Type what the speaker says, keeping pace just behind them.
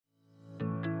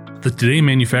The Today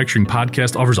Manufacturing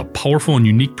podcast offers a powerful and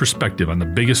unique perspective on the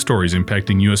biggest stories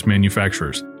impacting U.S.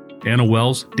 manufacturers. Anna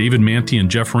Wells, David Manti,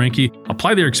 and Jeff Ranke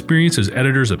apply their experience as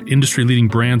editors of industry-leading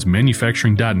brands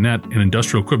Manufacturing.net and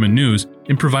Industrial Equipment News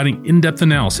in providing in-depth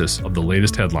analysis of the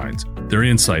latest headlines. Their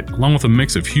insight, along with a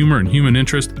mix of humor and human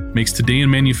interest, makes Today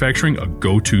in Manufacturing a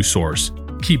go-to source.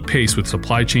 Keep pace with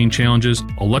supply chain challenges,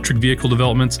 electric vehicle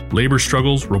developments, labor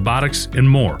struggles, robotics, and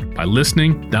more by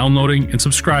listening, downloading, and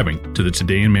subscribing to the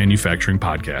Today in Manufacturing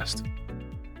podcast.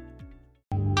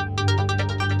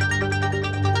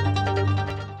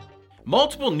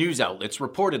 Multiple news outlets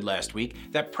reported last week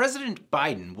that President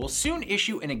Biden will soon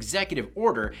issue an executive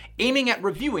order aiming at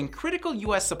reviewing critical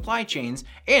U.S. supply chains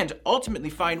and ultimately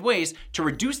find ways to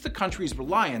reduce the country's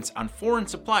reliance on foreign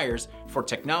suppliers for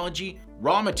technology,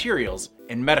 raw materials,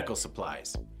 and medical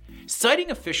supplies.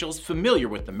 Citing officials familiar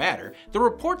with the matter, the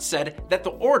report said that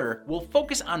the order will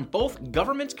focus on both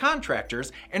government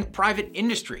contractors and private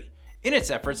industry in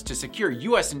its efforts to secure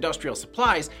U.S. industrial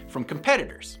supplies from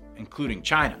competitors, including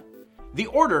China. The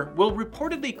order will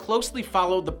reportedly closely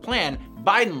follow the plan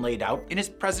Biden laid out in his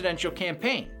presidential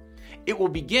campaign. It will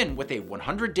begin with a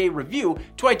 100-day review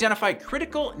to identify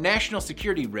critical national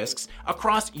security risks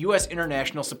across U.S.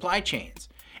 international supply chains,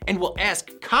 and will ask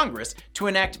Congress to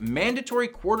enact mandatory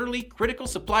quarterly critical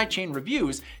supply chain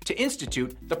reviews to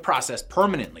institute the process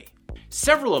permanently.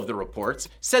 Several of the reports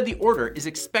said the order is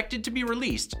expected to be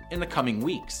released in the coming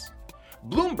weeks.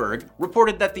 Bloomberg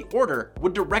reported that the order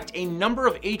would direct a number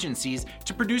of agencies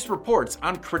to produce reports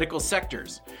on critical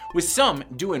sectors, with some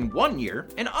due in 1 year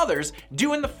and others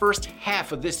due in the first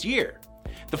half of this year.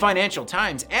 The Financial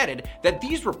Times added that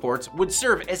these reports would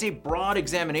serve as a broad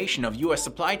examination of U.S.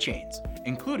 supply chains,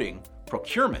 including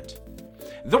procurement.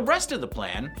 The rest of the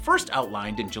plan, first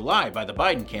outlined in July by the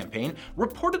Biden campaign,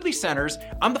 reportedly centers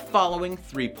on the following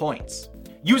 3 points: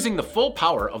 using the full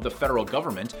power of the federal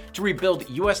government to rebuild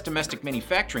U.S. domestic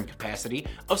manufacturing capacity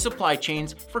of supply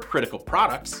chains for critical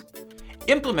products,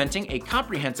 implementing a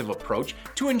comprehensive approach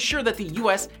to ensure that the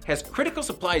U.S. has critical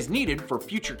supplies needed for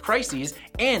future crises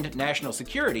and national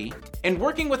security, and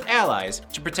working with allies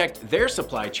to protect their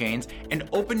supply chains and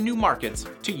open new markets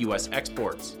to U.S.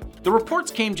 exports. The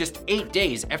reports came just 8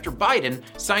 days after Biden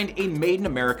signed a Made in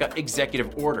America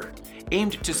executive order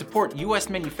aimed to support U.S.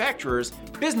 manufacturers,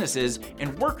 businesses,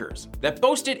 and workers that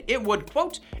boasted it would,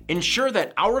 quote, ensure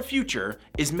that our future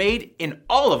is made in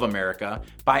all of America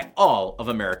by all of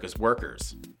America's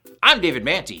workers. I'm David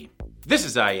Manti. This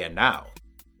is IEN Now.